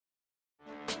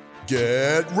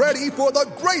Get ready for the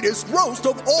greatest roast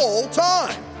of all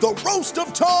time, the Roast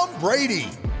of Tom Brady,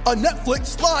 a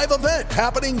Netflix live event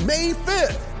happening May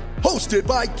 5th. Hosted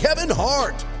by Kevin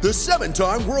Hart, the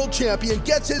 7-time world champion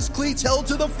gets his cleats held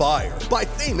to the fire by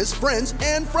famous friends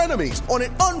and frenemies on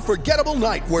an unforgettable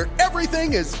night where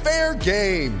everything is fair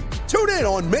game. Tune in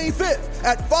on May 5th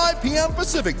at 5 p.m.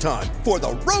 Pacific time for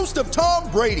the Roast of Tom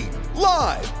Brady,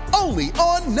 live only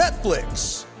on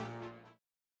Netflix.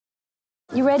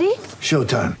 You ready?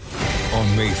 Showtime.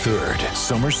 On May 3rd,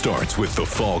 summer starts with The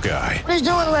Fall Guy. Let's do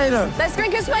it later. Let's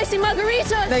drink a spicy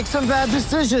margarita. Make some bad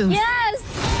decisions. Yes!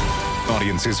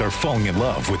 Audiences are falling in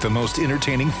love with the most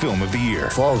entertaining film of the year.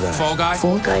 Fall Guy. Fall Guy?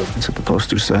 Fall Guy. That's what the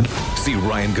poster said. See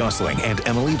Ryan Gosling and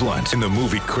Emily Blunt in the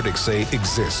movie critics say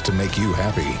exists to make you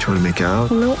happy. Trying to make it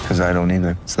out? Nope. Because I don't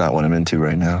either. It's not what I'm into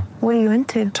right now. What are you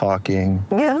into? Talking.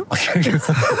 Yeah.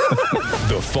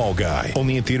 The Fall Guy.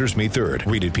 Only in theaters May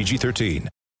 3rd. Rated PG-13.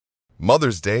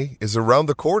 Mother's Day is around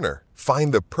the corner.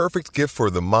 Find the perfect gift for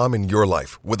the mom in your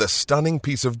life with a stunning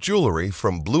piece of jewelry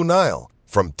from Blue Nile.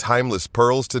 From timeless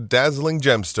pearls to dazzling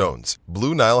gemstones,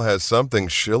 Blue Nile has something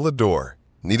she'll adore.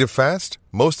 Need it fast?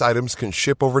 Most items can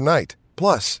ship overnight.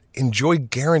 Plus, enjoy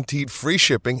guaranteed free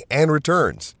shipping and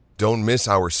returns. Don't miss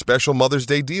our special Mother's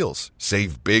Day deals.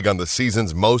 Save big on the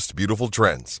season's most beautiful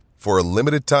trends. For a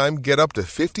limited time, get up to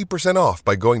 50% off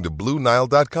by going to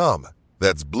BlueNile.com.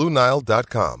 That's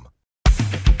BlueNile.com.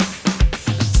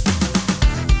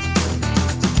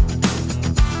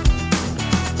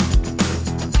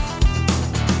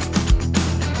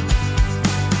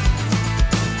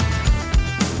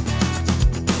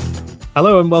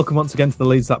 Hello and welcome once again to the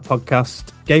Leeds That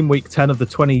podcast. Game week 10 of the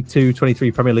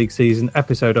 22-23 Premier League season,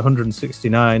 episode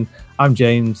 169. I'm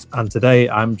James, and today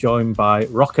I'm joined by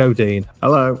Rocco Dean.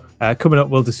 Hello. Coming up,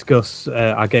 we'll discuss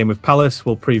our game with Palace,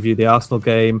 we'll preview the Arsenal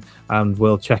game, and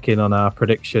we'll check in on our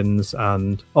predictions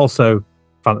and also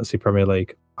Fantasy Premier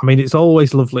League. I mean, it's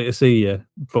always lovely to see you,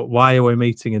 but why are we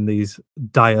meeting in these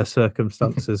dire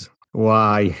circumstances?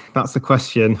 Why? That's the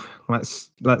question.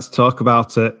 Let's talk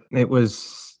about it.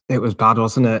 It was bad,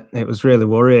 wasn't it? It was really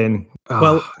worrying.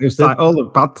 Well, it was like all the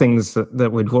bad things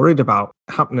that we'd worried about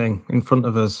happening in front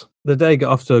of us. The day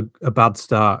got off to a bad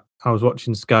start. I was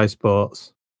watching Sky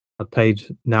Sports. I paid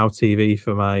Now TV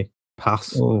for my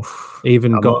pass. Oof,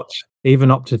 even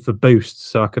opted for Boost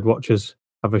so I could watch us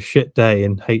have a shit day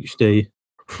in HD.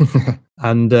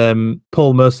 And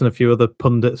Paul Merson, a few other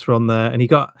pundits were on there, and he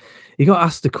got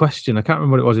asked a question. I can't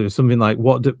remember what it was. It was something like,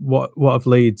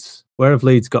 where have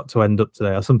Leeds got to end up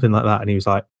today, or something like that. And he was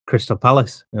like, Crystal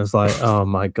Palace. And I was like, oh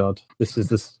my god, this is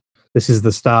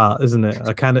the start, isn't it?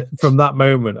 I kind of, from that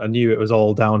moment, I knew it was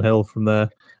all downhill from there,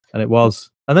 and it was.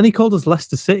 And then he called us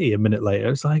Leicester City a minute later.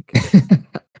 It's like,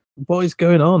 what is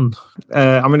going on?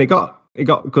 I mean, it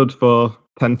got good for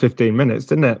 10, 15 minutes,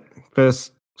 didn't it?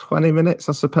 First 20 minutes,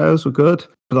 I suppose, were good.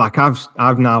 But like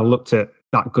I've now looked at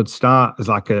that good start as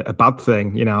like a bad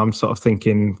thing. You know, I'm sort of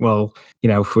thinking, well, you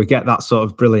know, if we get that sort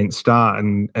of brilliant start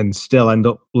and still end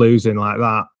up losing like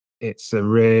that, it's a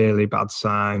really bad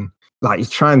sign. Like, you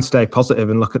try and stay positive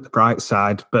and look at the bright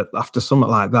side, but after something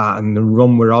like that and the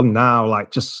run we're on now,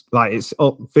 like, just like it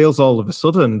feels all of a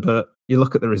sudden, but you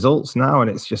look at the results now and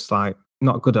it's just like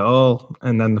not good at all.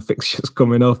 And then the fixtures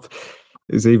coming up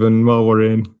is even more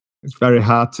worrying. It's very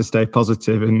hard to stay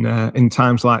positive in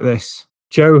times like this.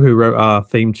 Joe, who wrote our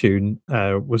theme tune,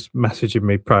 was messaging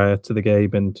me prior to the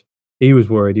game, and he was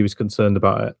worried. He was concerned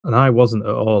about it, and I wasn't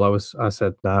at all. I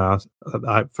said, nah.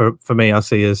 For me, I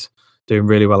see us doing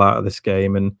really well out of this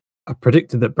game, and I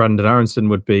predicted that Brandon Aronson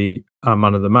would be our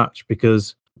man of the match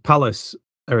because Palace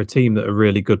are a team that are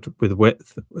really good with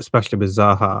width, especially with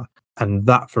Zaha, and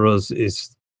that for us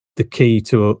is the key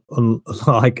to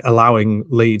like allowing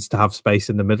Leeds to have space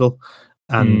in the middle.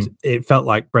 And it felt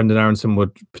like Brendan Aronson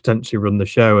would potentially run the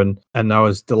show. And I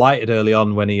was delighted early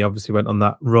on when he obviously went on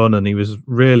that run, and he was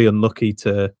really unlucky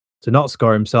to not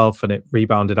score himself, and it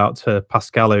rebounded out to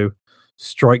Pascal, who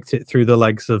striked it through the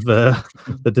legs of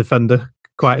the defender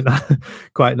quite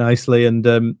nicely. And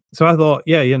so I thought,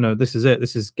 yeah, you know, this is it.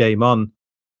 This is game on.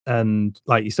 And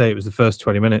like you say, it was the first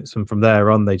 20 minutes. And from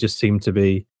there on, they just seemed to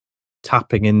be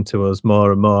tapping into us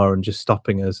more and more and just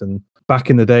stopping us. And back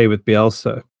in the day with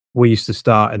Bielsa, we used to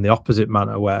start in the opposite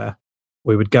manner where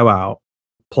we would go out,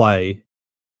 play,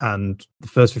 and the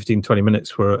first 15, 20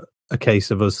 minutes were a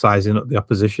case of us sizing up the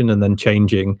opposition and then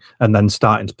changing and then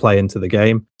starting to play into the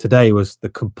game. Today was the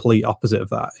complete opposite of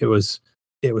that. It was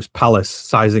Palace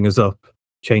sizing us up,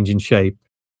 changing shape,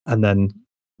 and then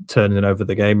turning over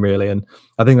the game, really. And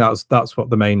I think that's what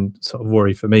the main sort of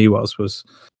worry for me was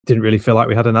didn't really feel like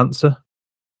we had an answer.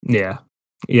 Yeah.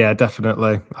 Yeah,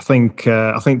 definitely. I think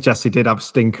Jesse did have a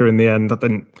stinker in the end. I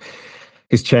think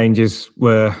his changes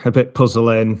were a bit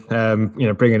puzzling.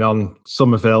 Bringing on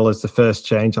Somerville as the first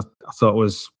change, I thought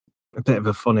was a bit of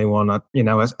a funny one.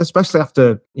 Especially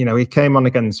after he came on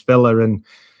against Villa and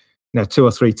 2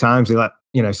 or 3 times he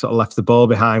sort of left the ball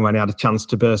behind when he had a chance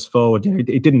to burst forward.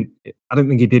 He didn't. I don't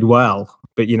think he did well,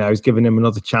 but he's given him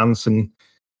another chance. And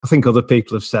I think other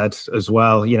people have said as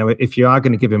well, if you are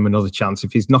going to give him another chance,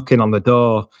 if he's knocking on the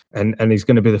door and he's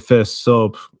going to be the first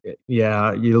sub,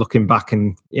 you're looking back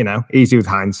and, easy with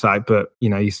hindsight, but,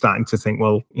 you're starting to think,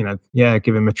 well,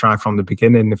 give him a try from the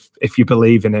beginning if you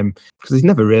believe in him, because he's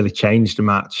never really changed a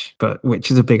match, but which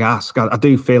is a big ask. I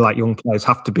do feel like young players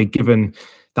have to be given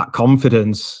that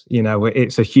confidence.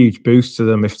 It's a huge boost to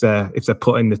them if they're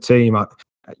put in the team. I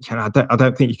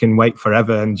don't think you can wait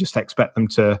forever and just expect them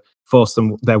to force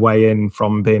their way in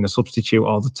from being a substitute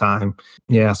all the time.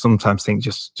 Yeah, I sometimes think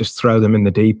just throw them in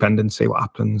the deep end and see what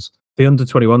happens. The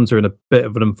under-21s are in a bit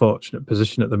of an unfortunate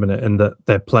position at the minute in that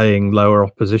they're playing lower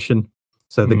opposition.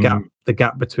 So the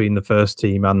gap between the first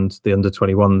team and the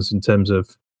under-21s in terms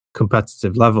of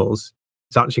competitive levels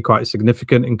is actually quite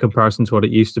significant in comparison to what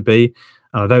it used to be.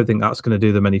 And I don't think that's going to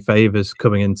do them any favours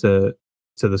coming into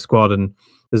the squad. And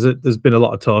there's been a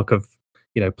lot of talk of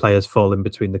players falling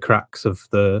between the cracks of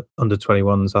the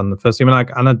under-21s and the first team. And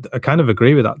I kind of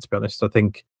agree with that, to be honest. I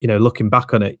think, looking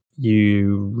back on it,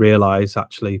 you realise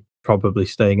actually probably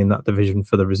staying in that division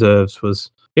for the reserves was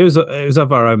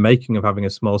of our own making, of having a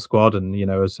small squad and,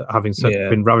 as having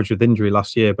been ravaged with injury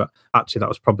last year. But actually that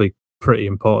was probably pretty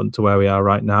important to where we are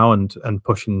right now and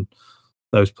pushing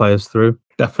those players through.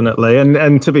 Definitely.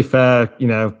 And to be fair,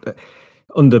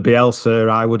 under Bielsa,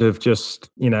 I would have just,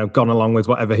 gone along with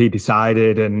whatever he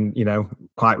decided and,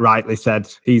 quite rightly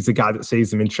said he's the guy that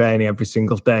sees them in training every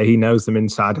single day. He knows them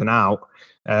inside and out.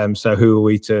 So who are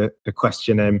we to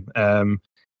question him?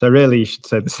 So really you should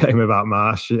say the same about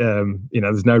Marsch.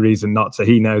 There's no reason not to.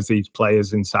 He knows these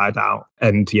players inside out.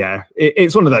 And yeah,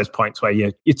 it's one of those points where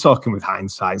you're talking with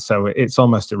hindsight. So it's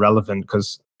almost irrelevant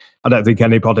because I don't think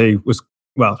anybody was,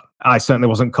 well, I certainly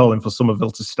wasn't calling for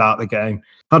Somerville to start the game.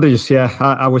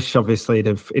 I wish obviously he'd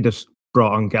have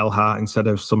brought on Gelhardt instead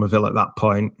of Somerville at that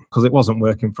point because it wasn't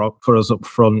working for us up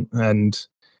front. And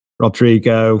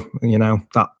Rodrigo,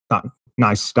 that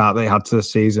nice start they had to the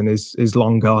season is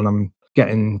long gone. I'm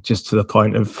getting just to the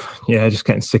point of, just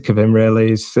getting sick of him,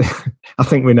 really. I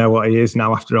think we know what he is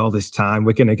now after all this time.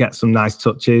 We're going to get some nice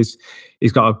touches.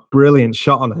 He's got a brilliant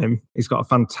shot on him. He's got a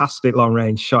fantastic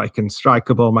long-range shot. He can strike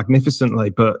a ball magnificently,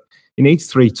 but he needs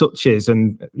 3 touches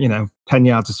and, 10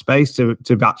 yards of space to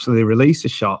actually release a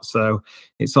shot. So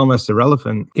it's almost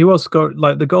irrelevant. He was scored,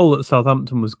 like the goal at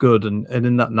Southampton was good. And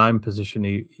in that 9 position,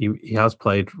 he has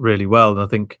played really well. And I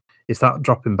think it's that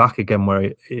dropping back again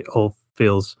where it all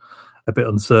feels a bit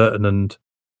uncertain. And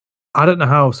I don't know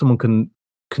how someone can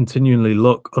continually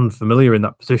look unfamiliar in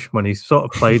that position when he's sort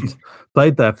of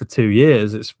played there for 2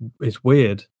 years. It's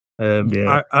weird.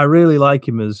 I really like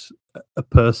him as a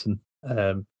person.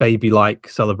 Baby-like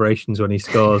celebrations when he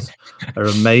scores are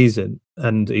amazing,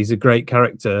 and he's a great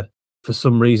character. For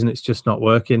some reason, it's just not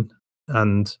working,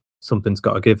 and something's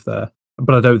got to give there.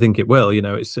 But I don't think it will.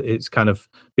 It's kind of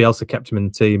Bielsa kept him in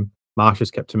the team. Marsch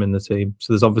has kept him in the team,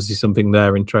 so there's obviously something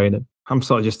there in training. I'm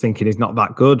sort of just thinking he's not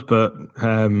that good, but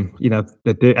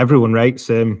everyone rates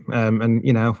him, and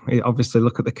obviously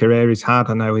look at the career he's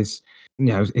had. I know his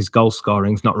goal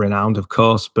scoring's not renowned, of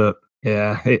course, but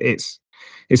yeah, it's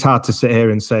hard to sit here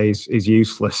and say he's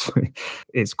useless.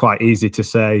 It's quite easy to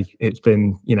say. It's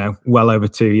been well over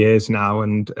 2 years now,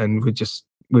 and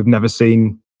we've never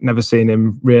seen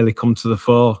him really come to the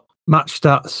fore. Match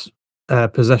stats.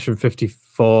 Possession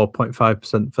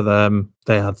 54.5% for them.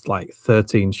 They had like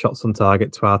 13 shots on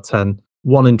target to our 10.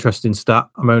 One interesting stat,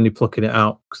 I'm only plucking it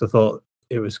out because I thought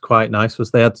it was quite nice,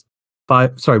 was we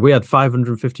had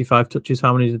 555 touches.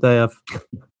 How many did they have?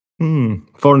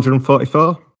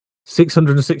 444?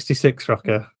 666,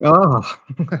 Rocker. Oh.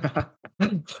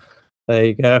 There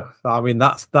you go. I mean,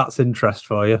 that's interest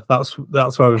for you. That's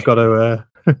where we've got to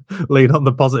lean on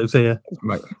the positives here.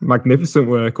 Magnificent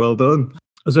work, well done.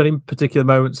 Was there any particular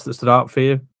moments that stood out for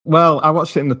you? Well, I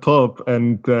watched it in the pub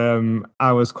and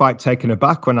I was quite taken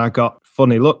aback when I got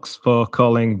funny looks for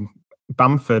calling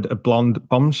Bamford a blonde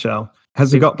bombshell.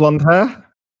 Has he got blonde hair?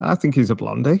 I think he's a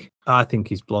blondie. I think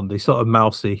he's blondie, sort of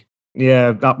mousy.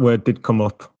 Yeah, that word did come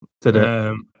up. Did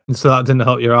it? So that didn't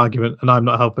help your argument, and I'm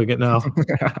not helping it now.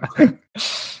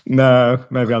 No,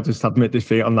 maybe I'll just admit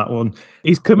defeat on that one.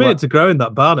 He's committed to growing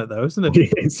that Barnet, though, isn't he?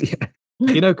 He is, yeah.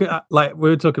 Like we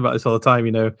were talking about this all the time.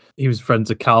 He was friends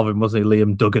with Calvin, wasn't he?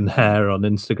 Liam Duggan Hair on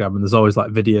Instagram, and there's always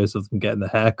like videos of them getting the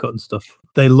haircut and stuff.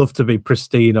 They love to be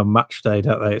pristine on match day,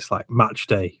 don't they? It's like match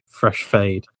day, fresh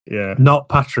fade. Yeah, not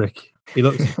Patrick. He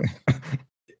looks.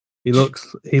 He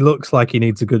looks like he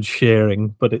needs a good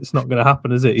shearing, but it's not going to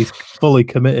happen, is it? He's fully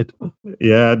committed.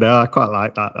 Yeah, no, I quite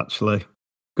like that actually.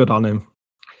 Good on him.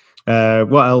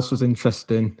 What else was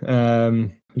interesting?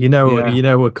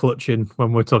 We're clutching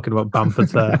when we're talking about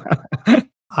Bamford's hair.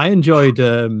 I enjoyed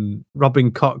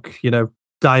Robin Koch,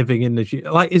 diving in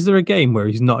is there a game where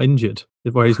he's not injured,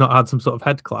 where he's not had some sort of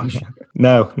head clash?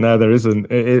 No, there isn't.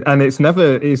 And he's not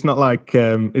like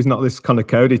he's not this Conor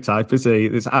Cody type, is he?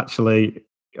 It's actually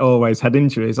always head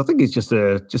injuries. I think he's just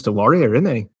a warrior,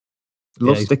 isn't he?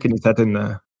 Loves sticking his head in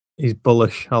there. He's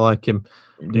bullish. I like him.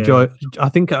 Yeah. I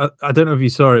think I don't know if you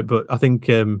saw it, but I think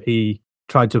he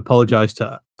tried to apologise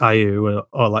to Ayew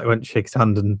or like went to shake his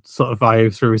hand and sort of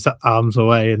Ayew threw his arms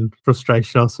away in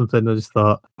frustration or something. I just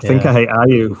thought, I think I hate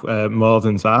Ayew more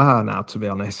than Zaha now, to be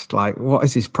honest. Like, what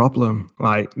is his problem?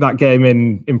 Like that game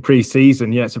in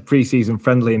pre-season, it's a pre-season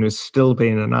friendly and was still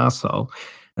being an arsehole.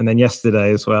 And then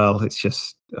yesterday as well, it's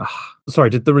just... Sorry,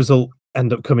 did the result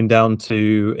end up coming down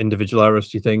to individual errors,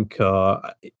 do you think?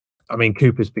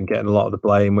 Cooper's been getting a lot of the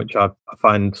blame, which I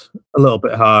find a little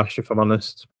bit harsh, if I'm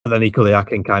honest. But then equally, I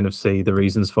can kind of see the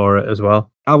reasons for it as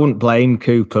well. I wouldn't blame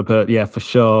Cooper, but yeah, for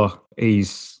sure,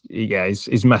 he's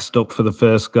messed up for the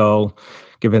first goal,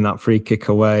 giving that free kick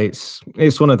away.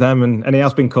 It's one of them, and he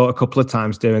has been caught a couple of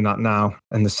times doing that now.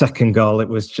 And the second goal, it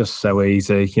was just so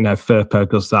easy. Firpo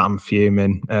does that, I'm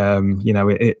fuming.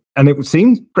 It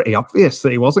seemed pretty obvious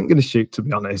that he wasn't going to shoot, to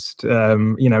be honest. He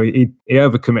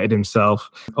overcommitted himself.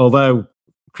 Although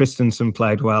Christensen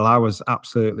played well, I was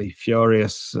absolutely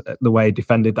furious at the way he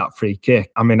defended that free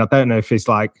kick. I don't know if it's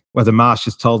like whether Marsh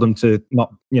has told him to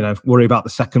not, worry about the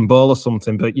second ball or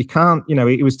something, but you can't,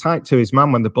 he was tight to his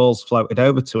man when the ball's floated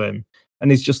over to him and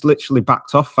he's just literally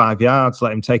backed off 5 yards,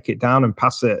 let him take it down and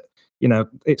pass it.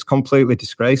 It's completely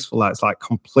disgraceful. That's like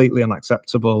completely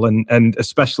unacceptable. And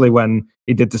especially when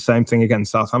he did the same thing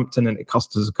against Southampton and it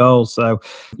cost us a goal. So,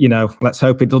 let's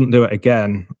hope he doesn't do it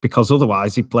again, because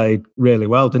otherwise he played really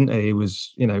well, didn't he? He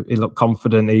was, he looked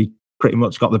confident. He pretty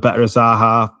much got the better of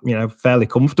Zaha, fairly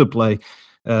comfortably.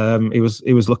 He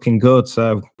was looking good.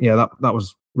 So yeah, that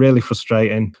was really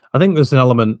frustrating. I think there's an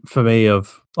element for me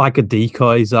of like a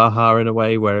decoy Zaha in a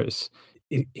way, where it's,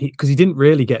 because he didn't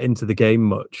really get into the game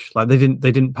much. Like they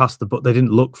didn't pass the ball. They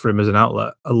didn't look for him as an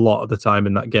outlet a lot of the time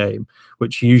in that game,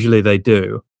 which usually they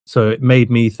do. So it made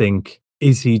me think,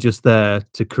 is he just there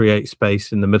to create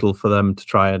space in the middle for them to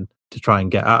try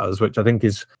and get at us, which I think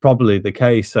is probably the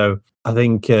case. So I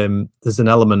think there's an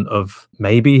element of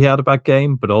maybe he had a bad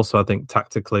game, but also I think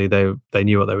tactically they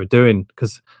knew what they were doing,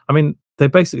 because they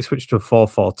basically switched to a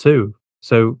 4-4-2.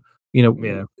 So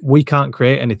we can't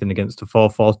create anything against a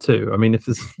 4-4-2.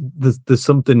 If there's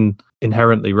something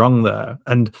inherently wrong there.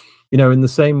 And, in the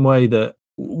same way that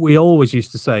we always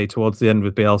used to say towards the end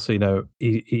with Bielsa,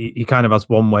 he kind of has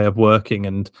one way of working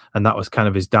and that was kind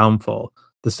of his downfall.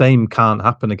 The same can't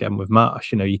happen again with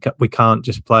Marsh. We can't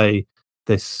just play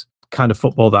this kind of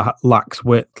football that lacks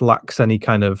width, lacks any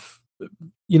kind of,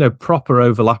 proper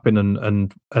overlapping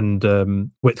and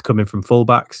width coming from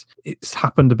fullbacks. It's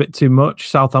happened a bit too much.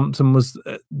 Southampton was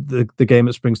the game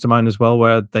that springs to mind as well,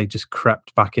 where they just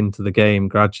crept back into the game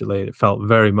gradually. It felt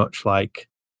very much like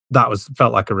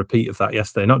felt like a repeat of that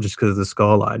yesterday, not just because of the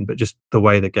scoreline, but just the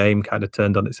way the game kind of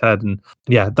turned on its head. And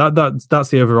yeah, that's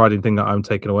the overriding thing that I'm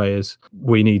taking away, is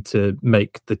we need to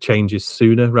make the changes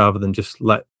sooner rather than just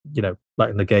letting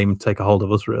the game take a hold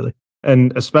of us, really.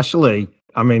 And especially,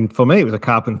 for me, it was a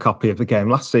carbon copy of the game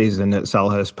last season at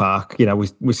Selhurst Park.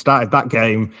 We started that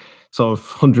game sort of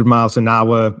 100 miles an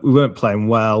hour. We weren't playing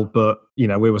well, but, we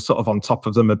were sort of on top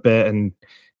of them a bit. And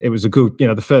it was a good,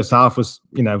 the first half was,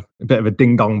 a bit of a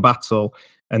ding-dong battle.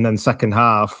 And then second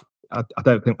half, I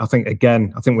think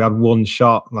we had one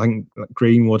shot. I think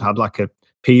Greenwood had like a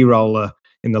P-roller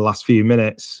in the last few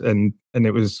minutes. And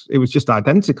it was just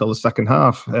identical the second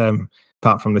half.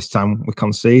 Apart from this time we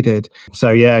conceded. So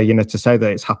yeah, to say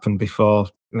that it's happened before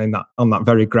on that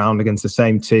very ground against the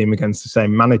same team, against the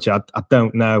same manager, I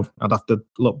don't know. I'd have to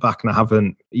look back, and I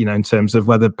haven't, in terms of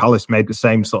whether Palace made the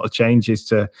same sort of changes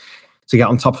to get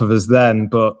on top of us then.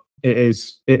 But it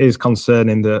is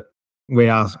concerning that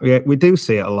we do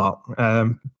see it a lot.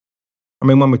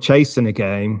 When we're chasing a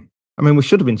game, we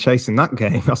should have been chasing that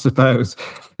game, I suppose.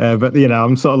 But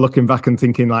I'm sort of looking back and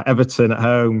thinking like Everton at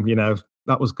home,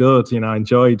 that was good. I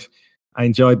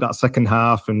enjoyed that second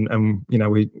half, and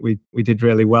we did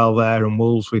really well there, and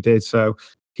Wolves we did. So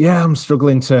Yeah, I'm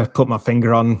struggling to put my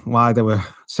finger on why they were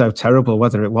so terrible,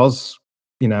 whether it was,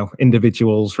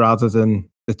 individuals rather than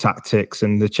the tactics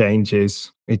and the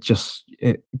changes.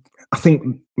 I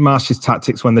think Marsh's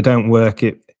tactics, when they don't work,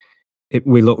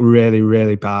 we look really,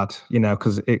 really bad,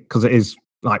 because it is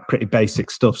like pretty basic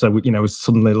stuff. So, we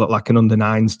suddenly look like an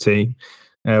under-9s team.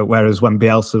 Whereas when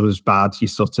Bielsa was bad, you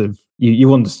sort of,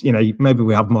 you understand, maybe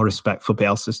we have more respect for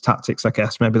Bielsa's tactics, I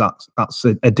guess. Maybe that's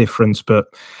a difference. But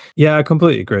yeah, I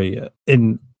completely agree.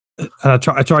 And I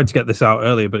tried to get this out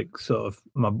earlier, but it sort of,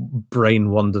 my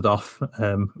brain wandered off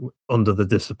under the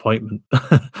disappointment.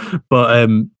 But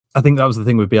I think that was the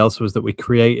thing with Bielsa, was that we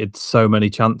created so many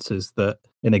chances that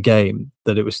in a game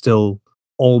that it was still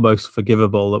almost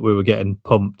forgivable that we were getting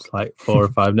pumped like 4 or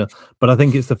 5-0. But I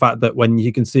think it's the fact that when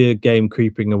you can see a game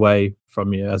creeping away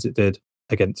from you, as it did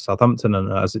against Southampton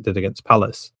and as it did against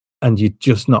Palace, and you're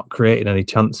just not creating any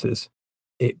chances,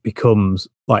 it becomes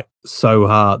like so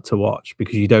hard to watch,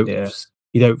 because you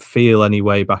don't feel any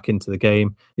way back into the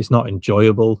game. It's not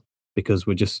enjoyable because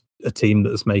we're just a team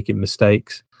that's making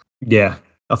mistakes. Yeah,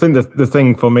 I think the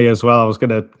thing for me as well, I was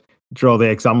going to draw the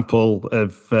example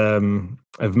of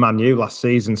Man U last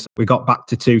season. So we got back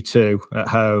to 2-2 at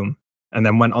home and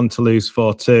then went on to lose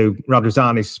 4-2.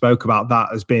 Radrizzani spoke about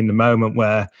that as being the moment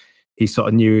where he sort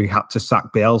of knew he had to sack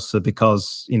Bielsa,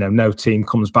 because, no team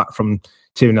comes back from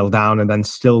 2-0 down and then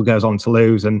still goes on to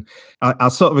lose. And I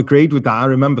sort of agreed with that. I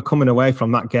remember coming away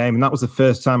from that game, and that was the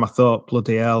first time I thought,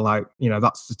 bloody hell, like,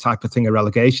 that's the type of thing a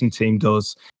relegation team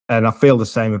does. And I feel the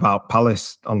same about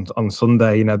Palace on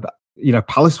Sunday.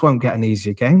 Palace won't get an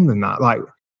easier game than that. Like,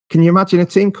 can you imagine a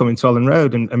team coming to Ellen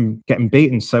Road and getting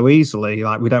beaten so easily?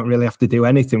 Like, we don't really have to do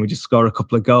anything. We just score a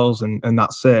couple of goals and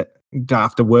that's it. Don't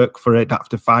have to work for it. Don't have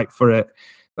to fight for it.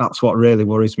 That's what really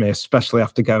worries me, especially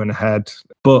after going ahead.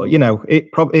 But, it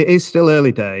is still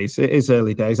early days. It is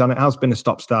early days, and it has been a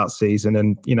stop-start season.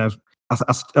 And,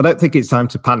 I don't think it's time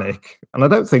to panic. And I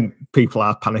don't think people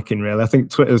are panicking, really. I think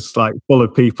Twitter's like full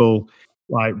of people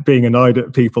like being annoyed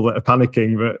at people that are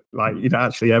panicking, but like you don't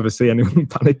actually ever see anyone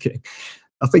panicking.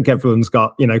 I think everyone's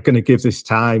got, going to give this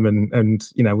time, and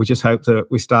we just hope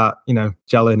that we start,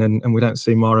 gelling and we don't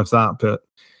see more of that. But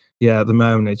yeah, at the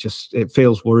moment, it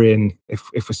feels worrying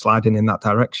if we're sliding in that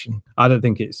direction. I don't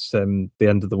think it's the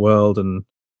end of the world, and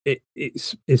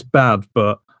it's bad,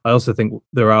 but I also think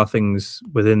there are things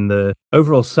within the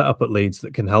overall setup at Leeds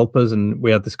that can help us. And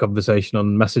we had this conversation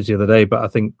on message the other day, but I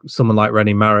think someone like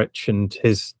Rennie Maric and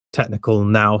his technical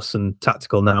nous and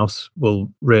tactical nous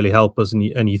will really help us.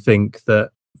 And you think that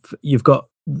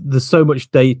there's so much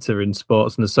data in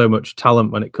sports, and there's so much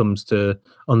talent when it comes to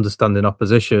understanding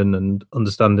opposition and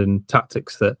understanding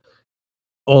tactics, that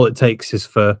all it takes is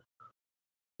for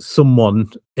someone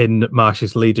in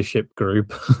Marsh's leadership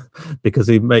group, because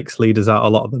he makes leaders out, a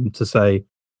lot of them, to say,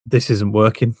 this isn't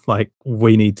working, like,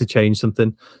 we need to change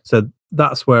something. So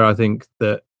that's where I think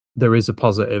that there is a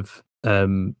positive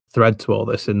thread to all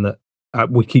this, in that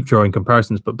we keep drawing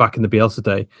comparisons, but back in the Bielsa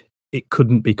day, it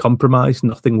couldn't be compromised,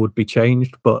 nothing would be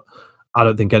changed. But I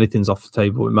don't think anything's off the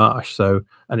table with Marsh. So,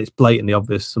 and it's blatantly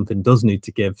obvious something does need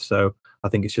to give. So I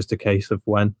think it's just a case of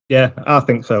when. Yeah, I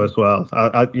think so as well.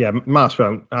 Marsh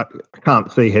won't. I can't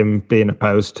see him being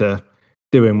opposed to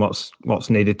doing what's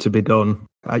needed to be done.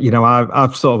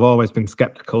 I've sort of always been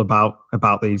skeptical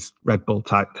about these Red Bull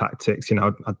type tactics.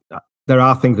 There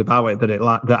are things about it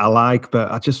that I like, but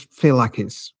I just feel like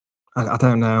it's. I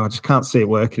don't know. I just can't see it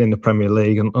working in the Premier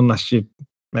League unless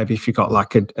if you've got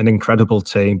like an incredible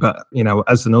team. But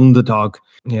as an underdog,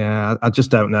 yeah, I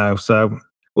just don't know. So.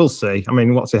 We'll see. I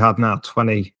mean, what's he had now?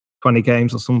 20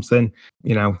 games or something,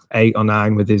 8 or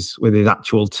 9 with his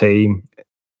actual team.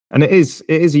 And it is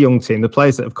a young team. The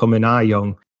players that have come in are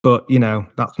young, but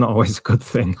that's not always a good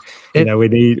thing.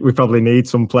 We probably need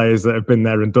some players that have been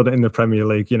there and done it in the Premier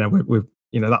League.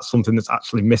 That's something that's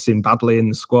actually missing badly in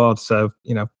the squad. So,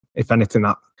 if anything,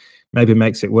 that maybe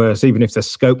makes it worse. Even if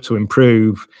there's scope to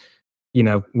improve,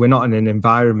 we're not in an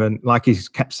environment, like he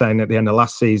kept saying at the end of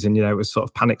last season, it was sort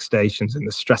of panic stations and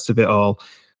the stress of it all.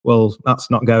 Well,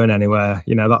 that's not going anywhere.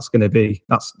 That's going to be,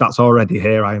 that's already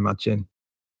here, I imagine.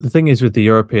 The thing is with the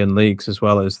European leagues as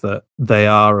well, is that they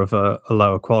are of a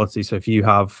lower quality. So if you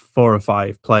have 4 or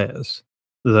 5 players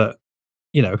that,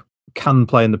 can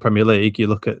play in the Premier League, you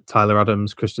look at Tyler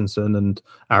Adams, Christensen and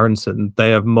Aronson,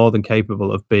 they are more than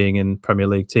capable of being in Premier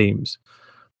League teams.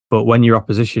 But when your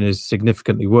opposition is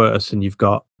significantly worse and you've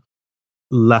got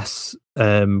less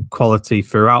quality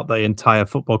throughout the entire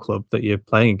football club that you're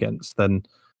playing against, then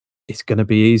it's going to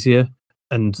be easier.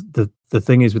 And the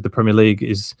thing is with the Premier League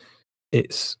is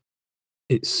it's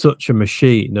such a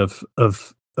machine of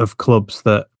clubs,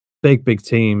 that big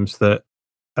teams that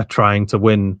are trying to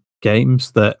win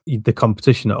games, that the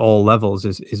competition at all levels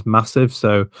is massive.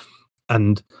 So,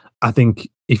 and I think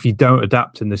if you don't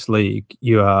adapt in this league,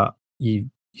 you're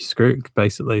screwed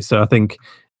basically. So I think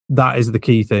that is the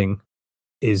key thing,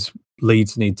 is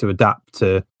Leeds need to adapt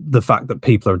to the fact that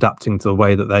people are adapting to the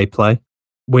way that they play.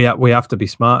 We have to be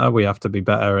smarter, we have to be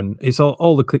better, and it's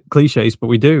all the cliches, but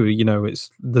we do,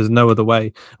 there's no other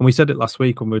way. And we said it last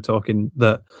week when we were talking,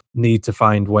 that need to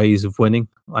find ways of winning,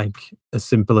 like as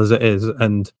simple as it is,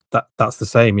 and that's the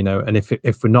same, and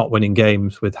if we're not winning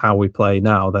games with how we play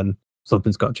now, then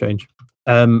something's got to change.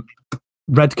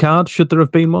 Red card, should there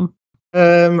have been one?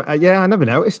 Yeah, I never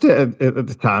noticed it at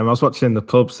the time. I was watching in the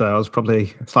pub, so I was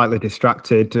probably slightly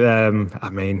distracted. I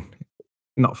mean,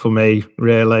 not for me,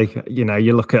 really. You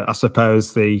look at, I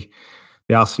suppose, the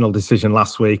Arsenal decision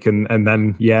last week, and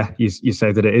then you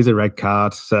say that it is a red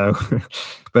card. So,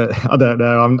 but I don't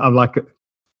know. I'm like,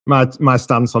 my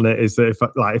stance on it is that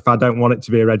if I don't want it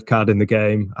to be a red card in the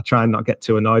game, I try and not get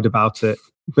too annoyed about it.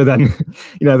 But then,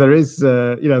 there is,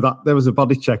 that there was a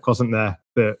body check, wasn't there?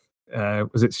 That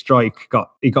was it Strike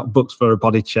he got booked for a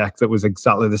body check that was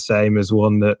exactly the same as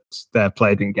one that their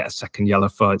player didn't get a second yellow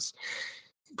for.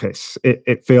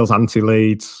 It feels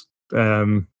anti-Leeds,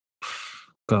 but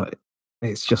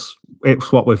it's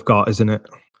what we've got, isn't it?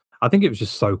 I think it was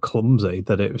just so clumsy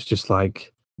that it was just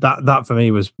like that for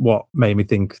me was what made me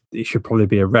think it should probably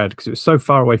be a red, because it was so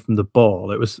far away from the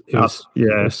ball. It was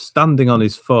standing on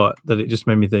his foot that it just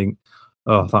made me think,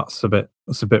 oh, that's a bit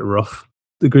rough.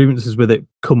 The grievances with it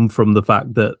come from the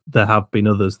fact that there have been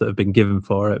others that have been given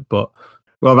for it. But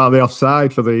what about the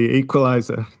offside for the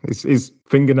equaliser? His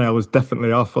fingernail was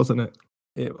definitely off, wasn't it?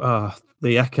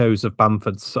 The echoes of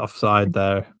Bamford's offside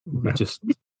there were just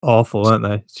awful, weren't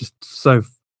they? It's just so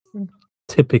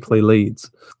typically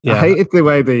Leeds. Yeah. I hated the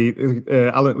way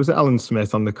Alan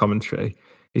Smith on the commentary.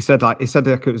 He said like it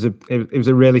was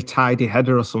a really tidy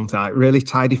header or something, like really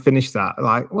tidy finish. That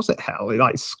like, was it hell? He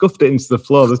like scuffed it into the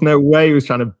floor. There's no way he was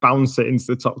trying to bounce it into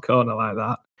the top corner like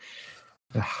that.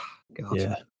 God.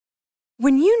 Yeah.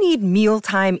 When you need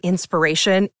mealtime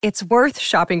inspiration, it's worth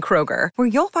shopping Kroger, where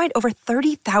you'll find over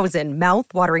 30,000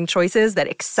 mouth-watering choices that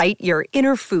excite your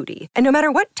inner foodie. And no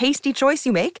matter what tasty choice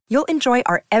you make, you'll enjoy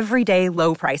our everyday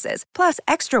low prices, plus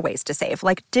extra ways to save,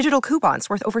 like digital coupons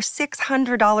worth over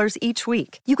 $600 each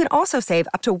week. You can also save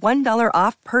up to $1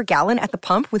 off per gallon at the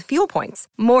pump with fuel points.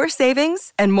 More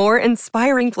savings and more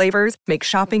inspiring flavors make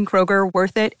shopping Kroger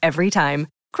worth it every time.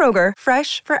 Kroger,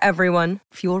 fresh for everyone.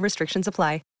 Fuel restrictions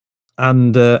apply.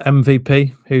 And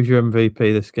MVP, who's your MVP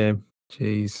this game?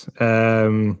 Jeez,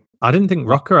 I didn't think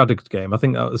Rocker had a good game. I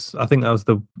think that was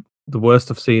the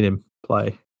worst I've seen him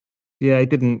play. Yeah, he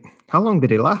didn't. How long did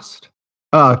he last?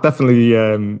 Oh, definitely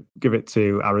give it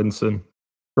to Aronson.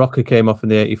 Rocker came off in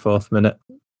the 84th minute.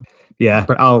 Yeah,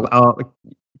 but I'll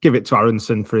give it to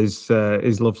Aronson for his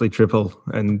lovely triple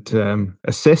and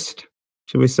assist.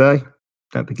 Shall we say?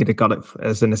 Don't think he'd have got it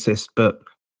as an assist, but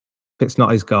if it's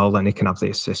not his goal, then he can have the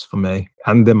assist for me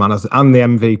and the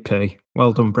MVP.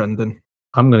 Well done, Brendan.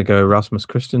 I'm going to go Rasmus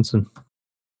Christensen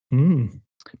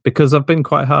because I've been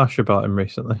quite harsh about him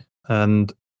recently,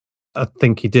 and I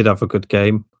think he did have a good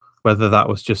game. Whether that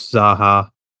was just Zaha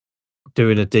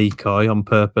doing a decoy on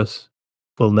purpose,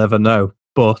 we'll never know.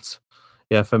 But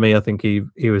yeah, for me, I think he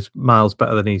was miles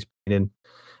better than he's been in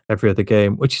every other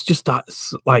game, which is just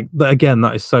again,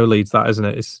 that is so Leeds, that, isn't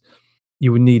it?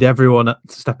 You would need everyone to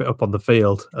step it up on the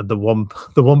field, and the one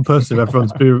person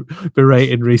everyone's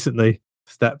berating recently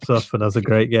steps up and has a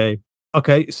great game.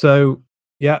 Okay, so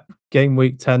yeah, game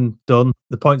week 10 done.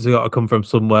 The points have got to come from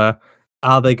somewhere.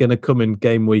 Are they going to come in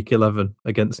game week 11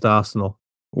 against Arsenal?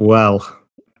 Well,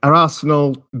 are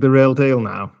Arsenal the real deal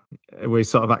now? Are we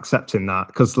sort of accepting that?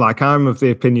 Because I'm of the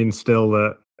opinion still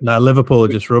that no, Liverpool are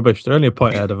just rubbish. They're only a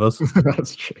point ahead of us.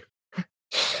 That's true.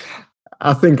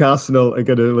 I think Arsenal are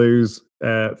going to lose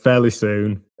fairly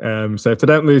soon. So if they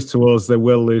don't lose to us, they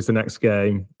will lose the next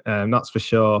game. That's for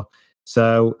sure.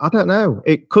 So I don't know.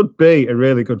 It could be a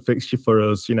really good fixture for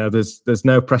us. There's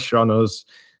no pressure on us.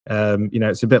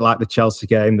 It's a bit like the Chelsea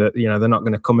game that, they're not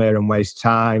going to come here and waste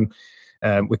time.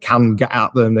 We can get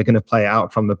at them. They're going to play it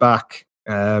out from the back.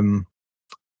 I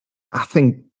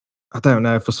don't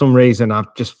know. For some reason, I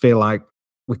just feel like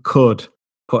we could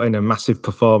put in a massive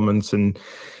performance and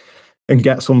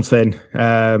get something.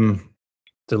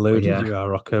 Deluded, yeah. You are,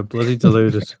 Rocco. Bloody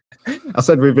deluded. I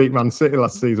said we beat Man City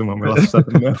last season when we lost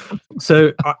 7-0.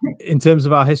 So, in terms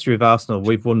of our history of Arsenal,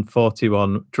 we've won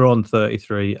 41, drawn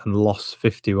 33, and lost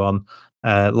 51.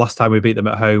 Last time we beat them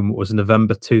at home was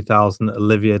November 2000.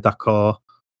 Olivier Dacour,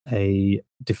 a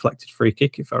deflected free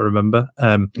kick, if I remember.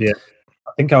 Yeah,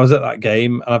 I think I was at that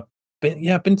game, and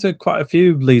I've been to quite a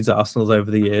few Leeds Arsenals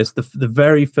over the years. The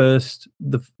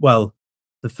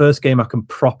first game I can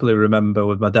properly remember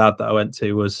with my dad that I went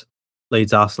to was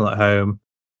Leeds Arsenal at home.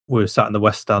 We were sat in the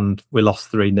West Stand. We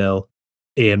lost 3-0.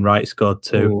 Ian Wright scored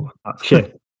 2. Ooh, that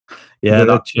chip. Yeah,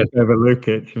 that chip over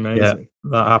Lukic. Amazing. Yeah,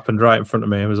 that happened right in front of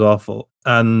me. It was awful.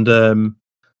 And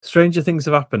stranger things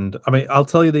have happened. I mean, I'll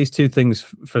tell you these 2 things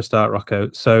for a start, Rocco.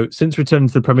 So since returning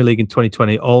to the Premier League in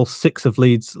 2020, all 6 of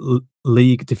Leeds'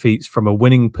 league defeats from a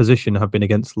winning position have been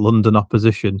against London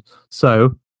opposition.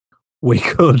 So we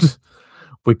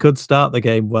could start the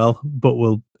game well, but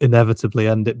we'll inevitably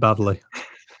end it badly.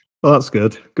 Well, that's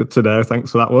good. Good to know.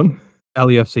 Thanks for that one.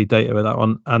 LUFC data with that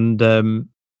one. And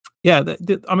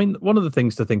I mean, one of the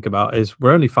things to think about is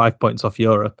we're only 5 points off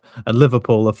Europe and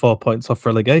Liverpool are 4 points off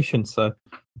relegation. So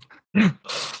I'm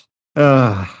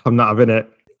not having it.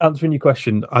 Answering your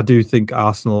question, I do think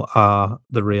Arsenal are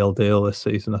the real deal this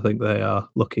season. I think they are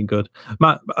looking good.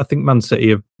 I think Man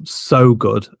City are so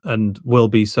good and will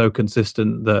be so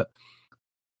consistent that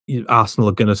Arsenal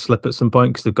are going to slip at some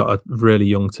point because they've got a really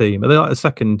young team. Are they like the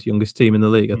second youngest team in the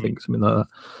league? I think something like that.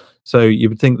 So you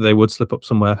would think they would slip up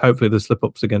somewhere. Hopefully the slip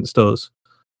ups against us.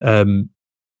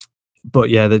 But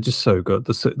yeah, they're just so good.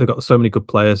 They've got so many good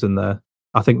players in there.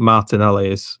 I think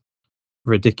Martinelli is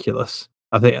ridiculous.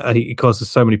 I think he caused us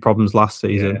so many problems last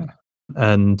season. Yeah.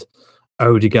 And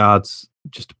Odegaard's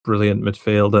just a brilliant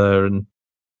midfielder, and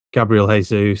Gabriel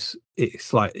Jesus,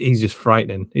 it's like he's just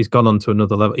frightening. He's gone on to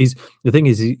another level. The thing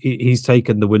is, he's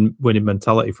taken the winning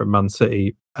mentality from Man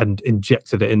City and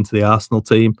injected it into the Arsenal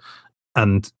team,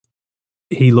 and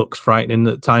he looks frightening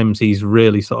at times. He's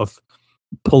really sort of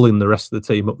pulling the rest of the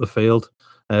team up the field.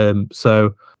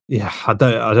 So yeah, I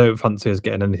don't fancy us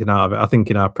getting anything out of it. I think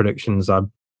in our predictions, I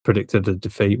predicted a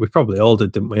defeat. We probably all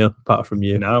did, didn't we? Apart from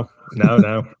you. No.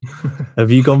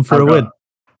 Have you gone for a win?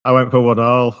 I went for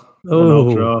 1-1.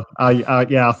 Oh, draw.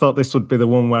 I thought this would be the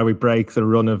one where we break the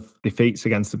run of defeats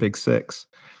against the Big Six.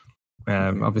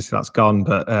 Obviously that's gone,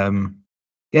 but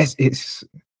yes, it's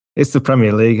the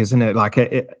Premier League, isn't it? Like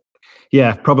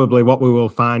yeah, probably what we will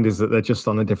find is that they're just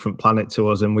on a different planet to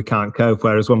us and we can't cope.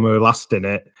 Whereas when we were last in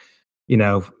it,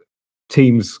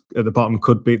 teams at the bottom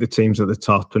could beat the teams at the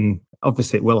top, and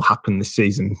obviously it will happen this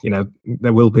season.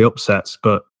 There will be upsets,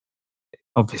 but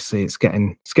obviously it's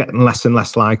getting less and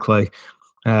less likely.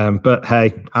 But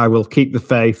hey, I will keep the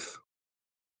faith.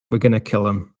 We're going to kill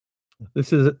them.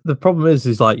 The problem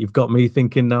is like you've got me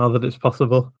thinking now that it's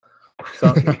possible.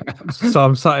 So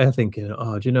I'm sat here thinking,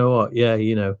 oh, do you know what? Yeah,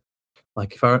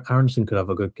 like if Aronson could have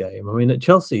a good game. I mean, at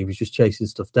Chelsea, he was just chasing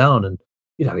stuff down, and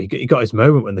he got his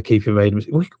moment when the keeper made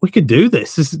him. We could do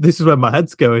this. This is where my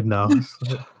head's going now.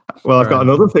 Well, I've got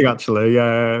another thing actually.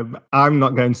 I'm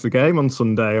not going to the game on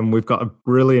Sunday, and we've got a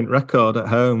brilliant record at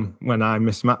home when I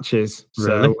miss matches.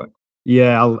 Really? So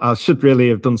yeah, I should really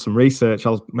have done some research.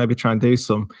 I'll maybe try and do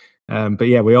some. But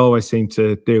yeah, we always seem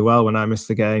to do well when I miss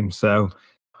the game. So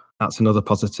that's another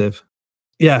positive.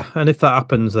 Yeah, and if that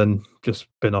happens, then just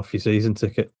bin off your season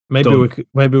ticket. Maybe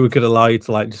we could allow you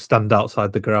to like just stand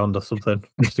outside the ground or something,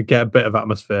 just to get a bit of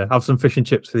atmosphere. Have some fish and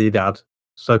chips with your dad,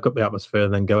 soak up the atmosphere,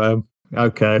 and then go home.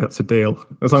 Okay, that's a deal.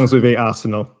 As long as we beat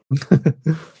Arsenal.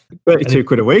 32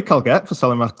 quid a week I'll get for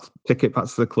selling my ticket back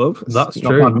to the club. That's not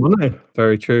true. Bad money.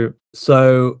 Very true.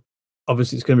 So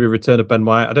obviously it's going to be a return of Ben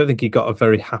White. I don't think he got a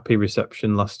very happy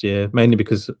reception last year, mainly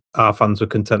because our fans were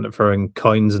content at throwing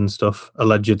coins and stuff,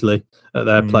 allegedly, at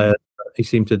their player. He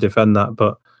seemed to defend that,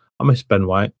 but I miss Ben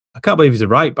White. I can't believe he's a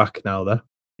right back now, though.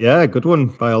 Yeah, good one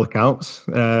by all accounts,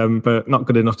 but not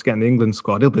good enough to get in the England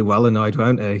squad. He'll be well annoyed,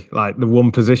 won't he? Like the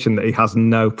one position that he has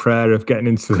no prayer of getting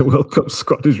into the World Cup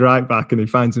squad is right back, and he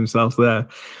finds himself there.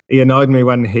 He annoyed me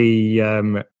when he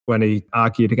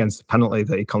argued against the penalty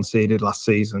that he conceded last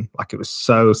season. Like it was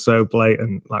so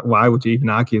blatant. Like why would you even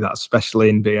argue that, especially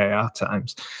in VAR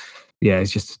times? Yeah,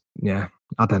 it's just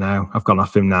I don't know. I've gone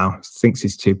off him now. Thinks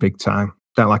he's too big time.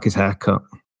 Don't like his haircut.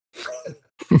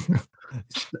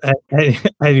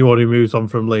 Anyone who moves on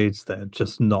from Leeds, they're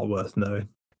just not worth knowing.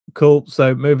 Cool.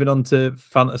 So moving on to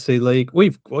Fantasy League,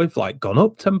 we've like gone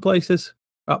up 10 places.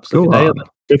 Absolutely nailed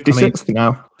it. 56th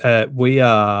now. We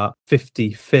are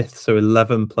 55th, so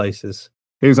 11 places.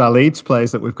 Who's our Leeds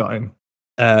players that we've got in?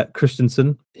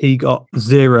 Christensen, he got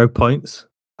 0 points.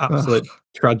 Absolute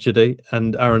tragedy.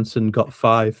 And Aronson got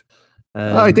 5.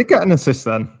 He did get an assist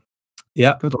then.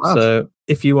 Yeah. So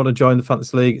if you want to join the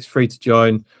Fantasy League, it's free to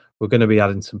join. We're going to be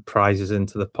adding some prizes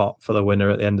into the pot for the winner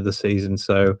at the end of the season.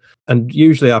 So, and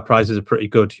usually our prizes are pretty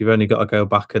good. You've only got to go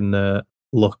back and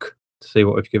look to see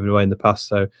what we've given away in the past.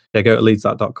 So yeah, go to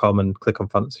leadsthat.com and click on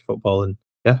fantasy football and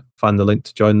find the link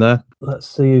to join there. Let's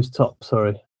see who's top.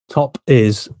 Sorry. Top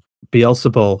is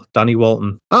Beelzebul, Danny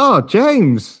Walton. Oh,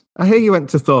 James, I hear you went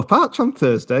to Thorpe Arch on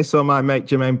Thursday, saw my mate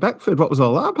Jermaine Beckford. What was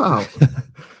all that about?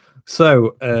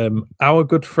 So, our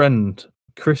good friend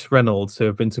Chris Reynolds, who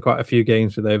I've been to quite a few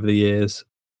games with over the years,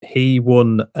 he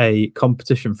won a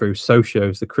competition through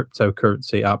Socios, the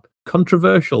cryptocurrency app.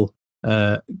 Controversial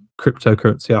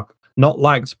cryptocurrency app, not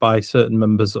liked by certain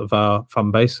members of our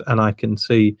fan base, and I can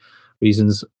see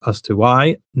reasons as to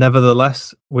why.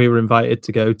 Nevertheless, we were invited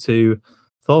to go to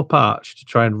Thorpe Arch to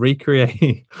try and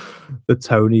recreate the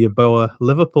Tony Yeboah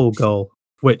Liverpool goal,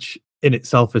 which in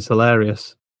itself is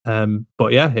hilarious.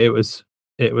 But yeah, it was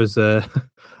a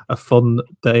fun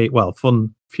day. Well,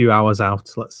 fun few hours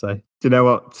out, let's say. Do you know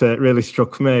what really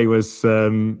struck me was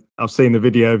I've seen the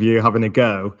video of you having a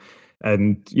go,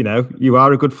 and you know you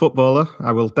are a good footballer.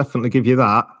 I will definitely give you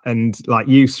that. And like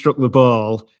you struck the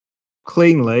ball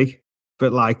cleanly,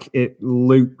 but like it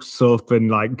loops up and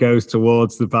like goes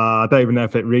towards the bar. I don't even know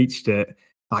if it reached it.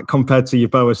 Like compared to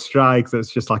Yeboah's strike,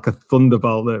 that's just like a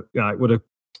thunderbolt that like would have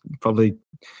probably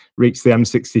reached the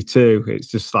M62. It's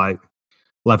just like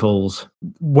levels.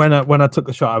 When I took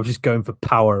the shot, I was just going for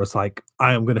power. I was like,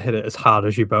 I am going to hit it as hard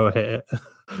as Yeboah hit it.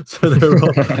 so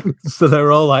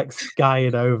they're all like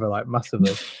skying over like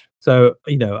massively. So,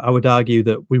 you know, I would argue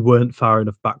that we weren't far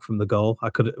enough back from the goal.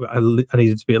 I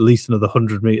needed to be at least another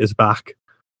 100 meters back,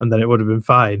 and then it would have been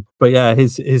fine. But yeah,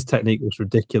 his technique was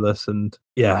ridiculous, and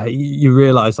yeah, you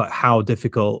realize like how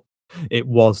difficult it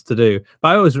was to do.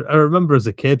 But I remember as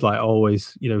a kid, like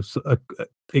always, you know,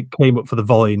 it came up for the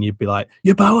volley, and you'd be like,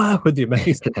 "Yeboah!" with your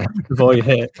mates before you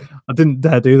hit it. I didn't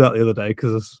dare do that the other day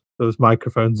because there was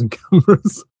microphones and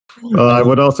cameras. Well, I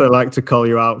would also like to call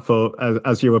you out for,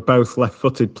 as you were both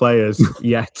left-footed players,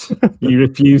 yet you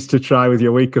refused to try with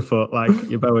your weaker foot like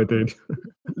Yeboah did.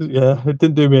 Yeah, it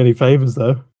didn't do me any favours,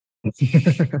 though.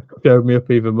 Showed me up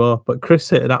even more. But Chris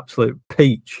hit an absolute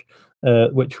peach,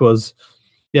 which was,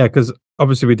 yeah, because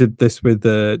obviously we did this with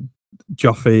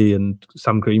Joffy and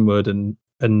Sam Greenwood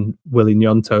and Willie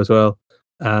Nyonto as well.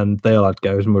 And they all had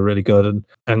goes and were really good.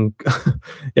 And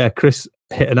yeah, Chris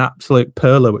hit an absolute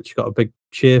perler, which got a big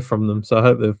cheer from them. So I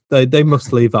hope they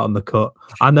must leave that on the cut.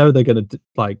 I know they're going to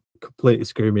like completely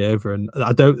screw me over, and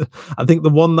I think the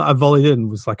one that I volleyed in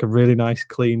was like a really nice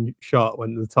clean shot,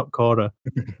 went to the top corner.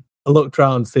 I looked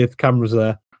around to see if the camera's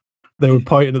there. They were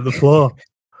pointing at the floor,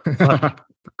 like,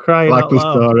 crying out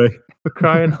loud.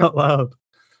 Crying out loud.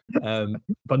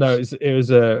 But no,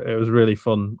 it was really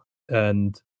fun,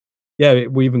 and yeah,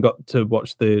 we even got to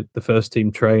watch the first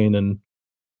team train, and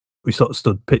we sort of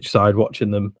stood pitch side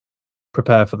watching them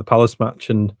prepare for the Palace match,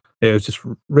 and it was just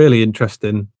really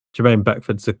interesting. Jermaine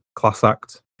Beckford's a class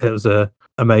act. It was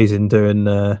amazing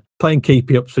doing playing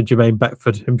keepy ups for Jermaine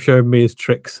Beckford, him showing me his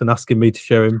tricks and asking me to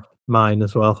show him mine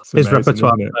as well. It's his amazing,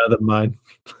 repertoire is better than mine.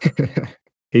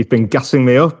 He's been gassing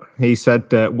me up. He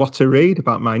said, what to read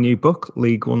about my new book,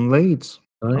 League One Leads,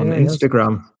 on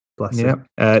Instagram. Bless him.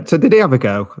 So did he have a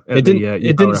go? It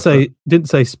didn't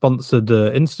say sponsored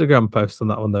Instagram post on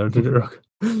that one though, did it, Rock?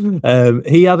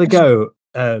 He had a go,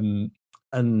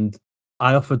 and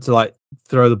I offered to like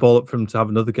throw the ball up for him to have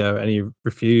another go, and he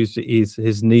refused.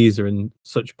 His knees are in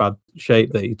such bad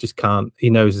shape that he just can't. He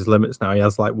knows his limits now. He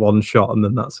has like one shot, and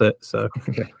then that's it. So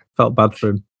felt bad for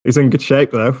him. He's in good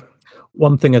shape though.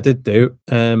 One thing I did do,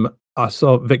 I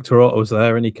saw Victor Otto was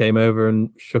there, and he came over and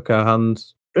shook our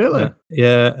hands. Really?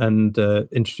 Yeah, and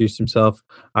introduced himself.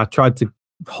 I tried to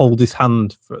hold his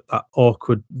hand for that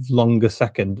awkward longer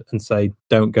second and say,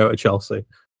 "Don't go to Chelsea,"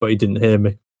 but he didn't hear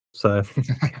me. So,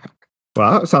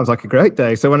 wow, that sounds like a great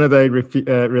day. So, when are they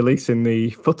releasing the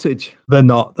footage? They're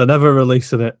not. They're never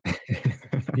releasing it.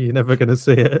 You're never going to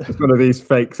see it. It's one of these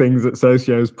fake things that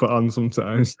socios put on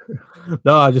sometimes.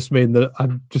 No, I just mean that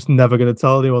I'm just never going to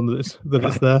tell anyone that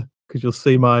it's there, because you'll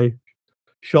see my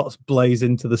shots blaze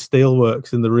into the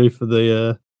steelworks in the roof of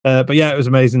the. But yeah, it was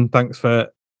amazing. Thanks for.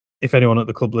 If anyone at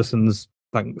the club listens,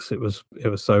 thanks. It was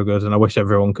so good, and I wish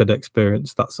everyone could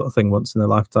experience that sort of thing once in their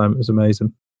lifetime. It was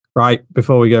amazing. Right,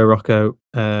 before we go, Rocco,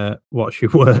 what's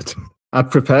your word? I'd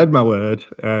prepared my word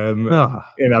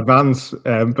in advance,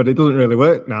 but it doesn't really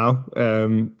work now.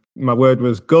 My word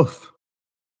was guff,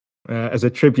 as a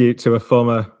tribute to a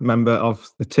former member of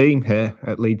the team here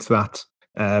at Leeds That,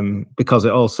 because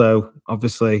it also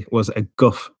obviously was a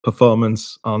guff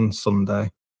performance on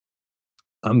Sunday.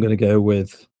 I'm going to go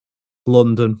with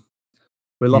London.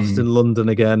 We lost in London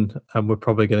again, and we're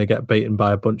probably going to get beaten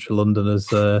by a bunch of Londoners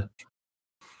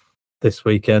this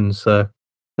weekend. So,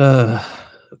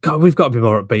 God, we've got to be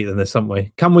more upbeat than this, haven't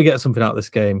we? Can we get something out of this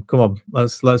game? Come on,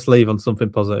 let's leave on something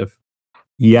positive.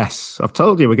 Yes, I've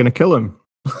told you we're going to kill them.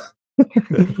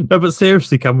 No, but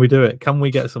seriously, can we do it? Can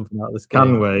we get something out of this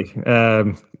game? Can we?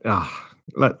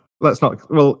 Let's not.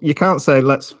 Well, you can't say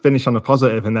let's finish on a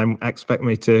positive and then expect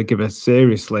me to give a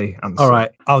seriously answer. All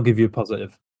right, I'll give you a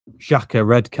positive. Xhaka,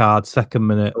 red card, 2nd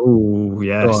minute. Oh,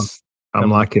 yes. I'm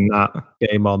liking that.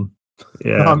 Game on.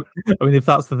 Yeah. I mean, if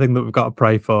that's the thing that we've got to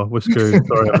pray for, we're screwed.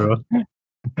 Sorry, everyone.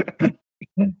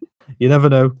 You never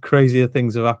know. Crazier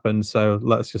things have happened, so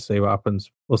let's just see what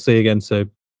happens. We'll see you again soon.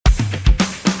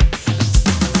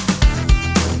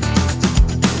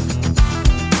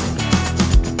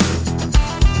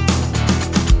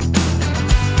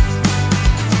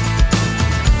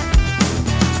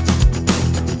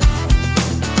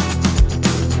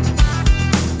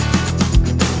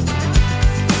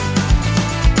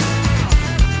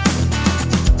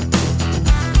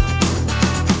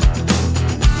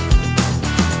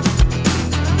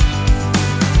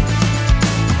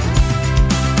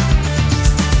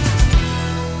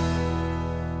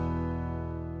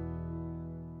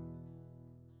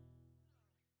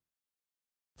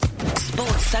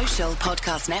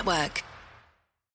 Podcast Network.